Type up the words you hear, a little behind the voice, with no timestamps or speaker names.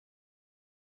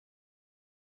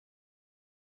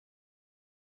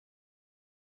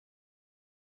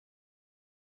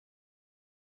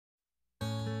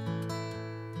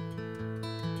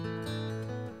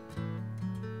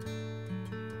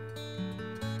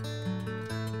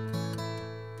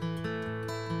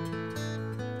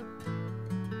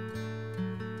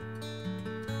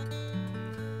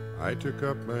I took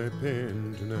up my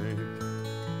pen tonight.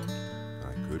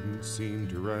 I couldn't seem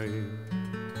to write.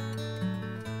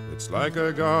 It's like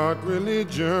I got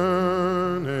religion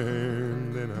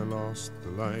and then I lost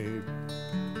the light.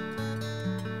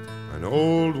 An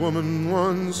old woman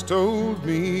once told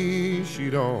me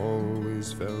she'd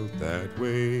always felt that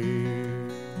way.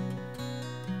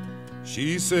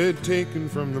 She said, taken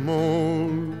from the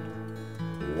mold,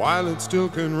 while it still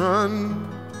can run,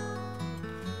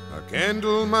 a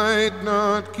candle might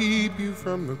not keep you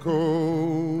from the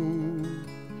cold,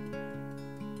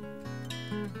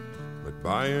 but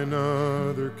buy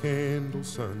another candle,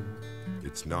 son,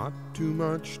 it's not too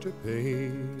much to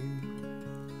pay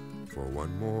for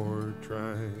one more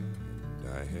try. And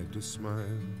I had to smile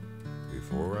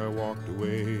before I walked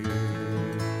away.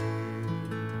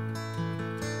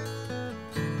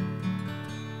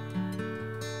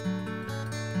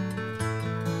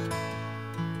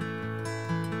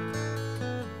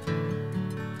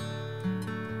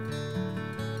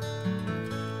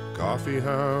 Coffee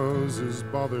houses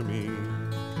bother me,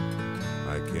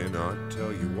 I cannot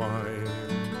tell you why,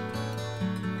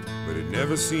 but it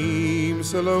never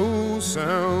seems hello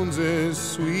sounds as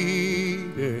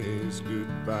sweet as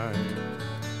goodbye.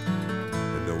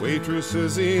 And the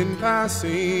waitresses in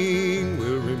passing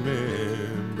will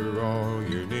remember all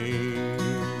your names.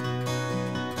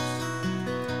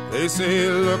 They say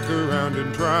look around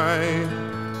and try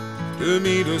to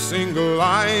meet a single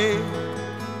eye.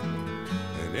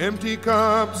 Empty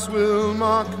cups will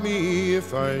mock me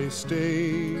if I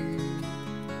stay,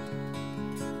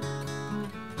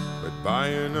 but buy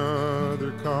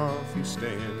another coffee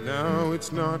stand, now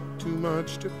it's not too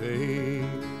much to pay,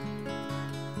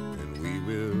 and we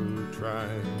will try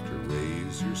to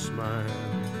raise your smile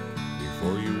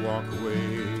before you walk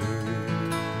away.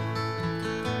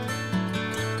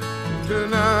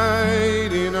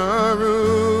 Tonight in a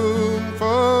room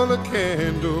full of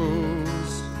candles,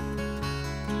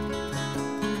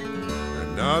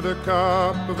 another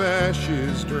cup of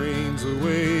ashes drains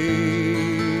away,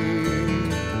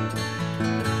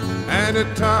 and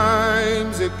at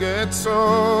times it gets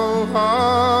so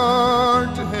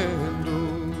hard to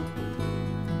handle,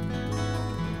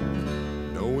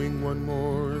 knowing one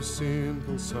more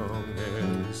simple song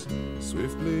has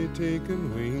swiftly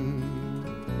taken wing,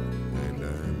 and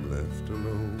I'm left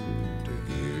alone to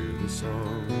hear the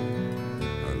song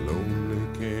a lonely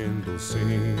candle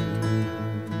sing.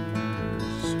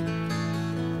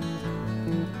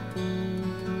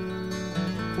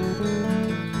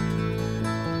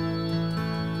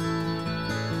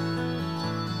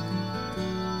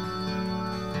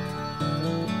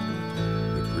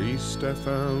 The priest I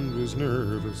found was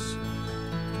nervous.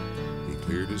 He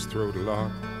cleared his throat a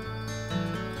lot,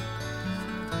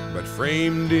 but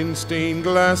framed in stained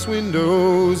glass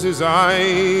windows, his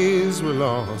eyes were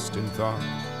lost in thought.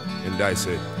 And I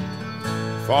said,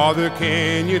 Father,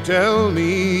 can you tell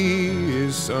me,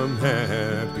 is some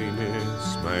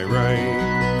happiness my right?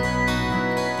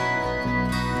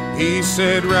 He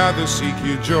said, rather seek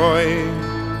you joy,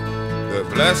 the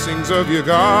blessings of your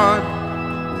God,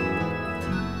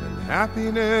 and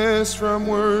happiness from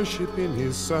worship in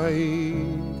His sight.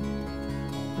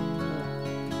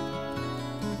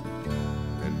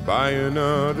 And buy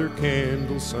another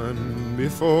candle, son,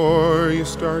 before you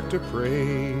start to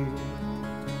pray.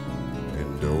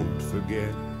 And don't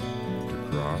forget to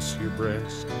cross your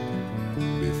breast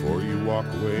before you walk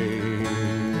away.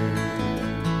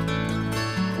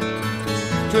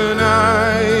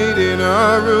 Tonight in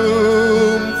a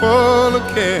room full of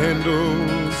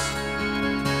candles,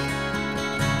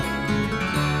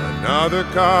 another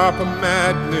cup of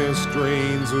madness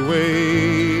drains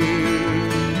away,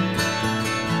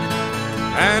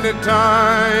 and at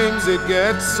times it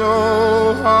gets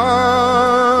so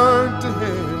hard to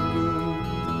handle,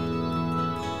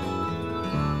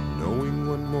 knowing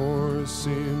one more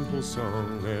simple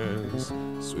song has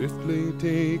swiftly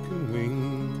taken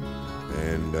wing,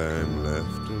 and I'm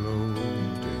left alone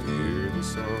to hear the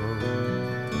song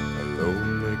a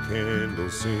lonely candle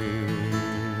sings.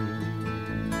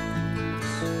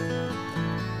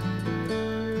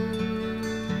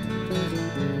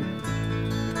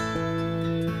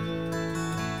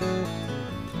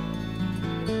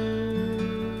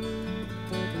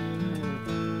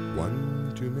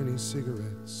 One too many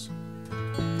cigarettes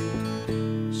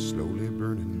slowly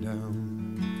burning down.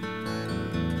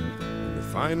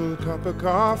 Final cup of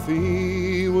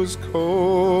coffee was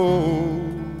cold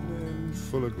and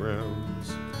full of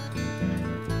grounds,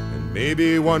 and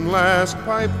maybe one last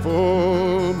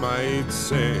pipeful might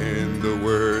send the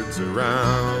words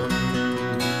around.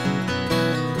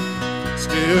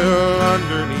 Still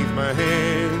underneath my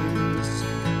hand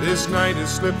This night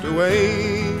has slipped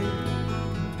away.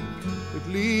 It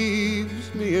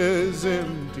leaves me as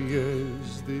empty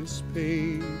as this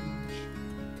page.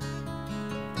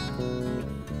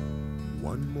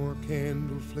 One more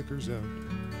candle flickers out.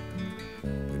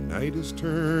 The night is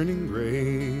turning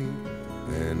gray,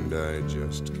 and I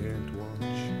just can't watch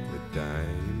the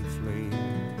dying flame.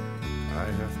 I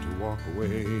have to walk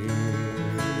away.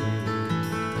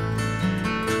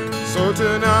 So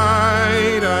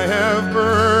tonight I have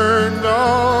burned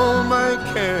all my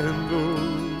candles,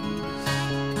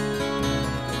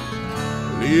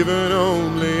 leaving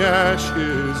only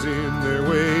ashes in their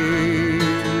way.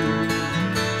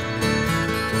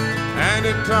 And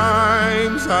at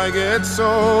times I get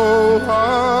so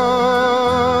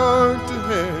hard to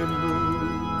handle.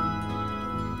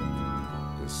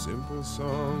 The simple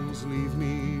songs leave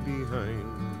me behind.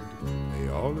 They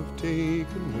all have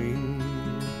taken wing,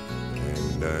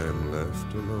 and I'm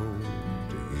left alone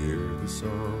to hear the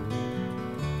song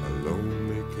a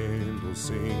lonely candle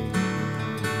sings.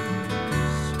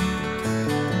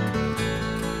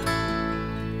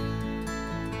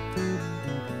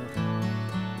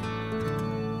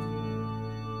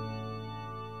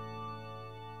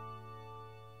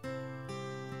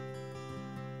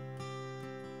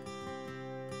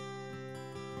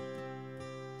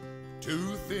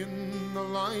 Too thin the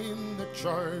line that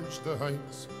charged the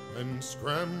heights and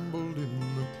scrambled in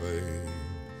the clay.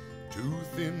 Too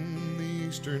thin the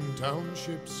eastern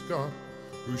townships got,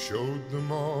 who showed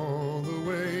them all the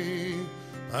way.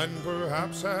 And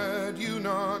perhaps had you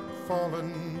not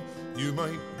fallen, you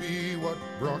might be what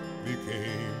Brock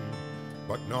became.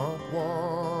 But not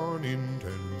one in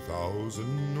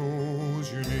 10,000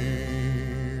 knows your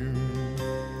name.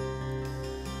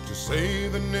 To say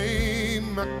the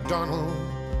name MacDonald,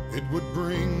 it would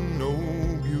bring no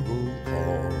bugle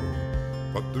call.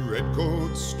 But the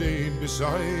redcoats stayed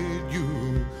beside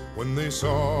you when they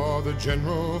saw the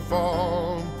general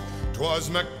fall. 'Twas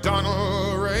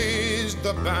MacDonald raised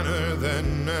the banner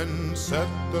then and set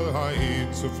the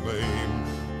heights aflame.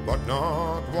 But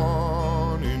not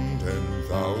one in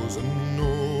 10,000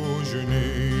 knows your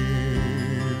name.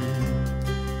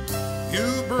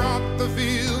 You brought the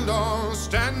field all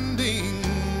standing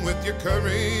with your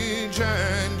courage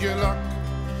and your luck,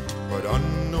 but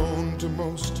unknown to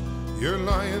most, you're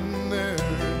lying there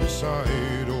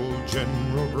beside old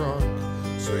General Brock.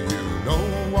 So you know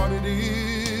what it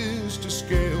is to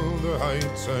scale the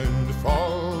heights and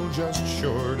fall just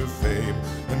short of fame,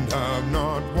 and have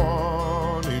not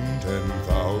one in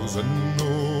 10,000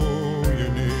 know your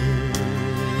name.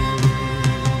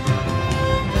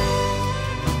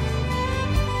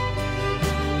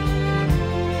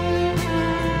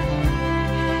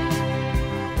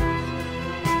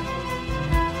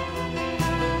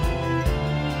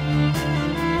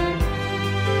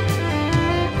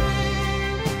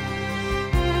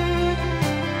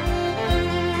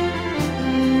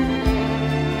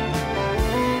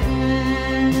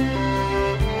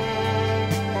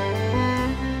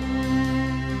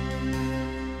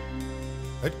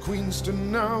 At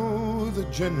Queenston now the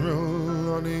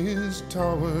general on his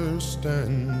tower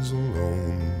stands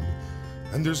alone,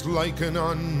 and there's lichen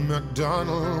on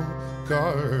MacDonald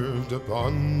carved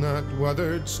upon that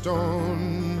weathered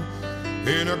stone.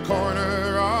 In a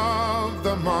corner of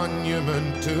the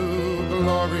monument to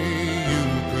glory you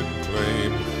could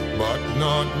claim, but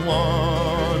not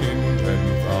one in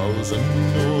 10,000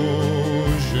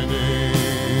 knows your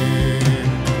name.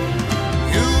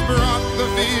 You brought the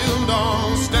field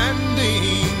all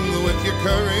standing with your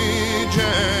courage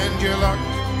and your luck,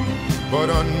 but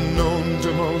unknown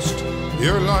to most,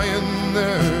 you're lying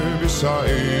there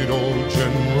beside old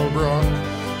General Brock.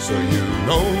 So you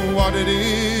know what it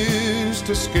is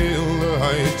to scale the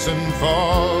heights and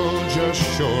fall just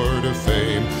short of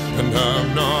fame, and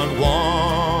have not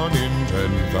one in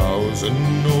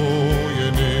 10,000 know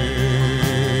your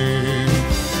name.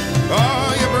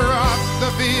 Oh, you brought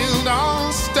the field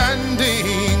all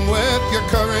standing with your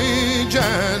courage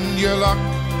and your luck,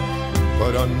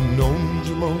 but unknown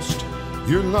to most,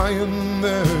 you're lying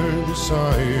there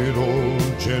beside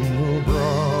old General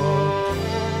Brock.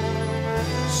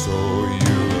 So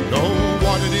you know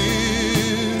what it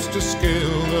is to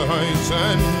scale the heights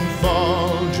and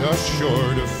fall just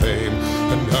short of fame,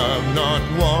 and have not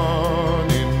one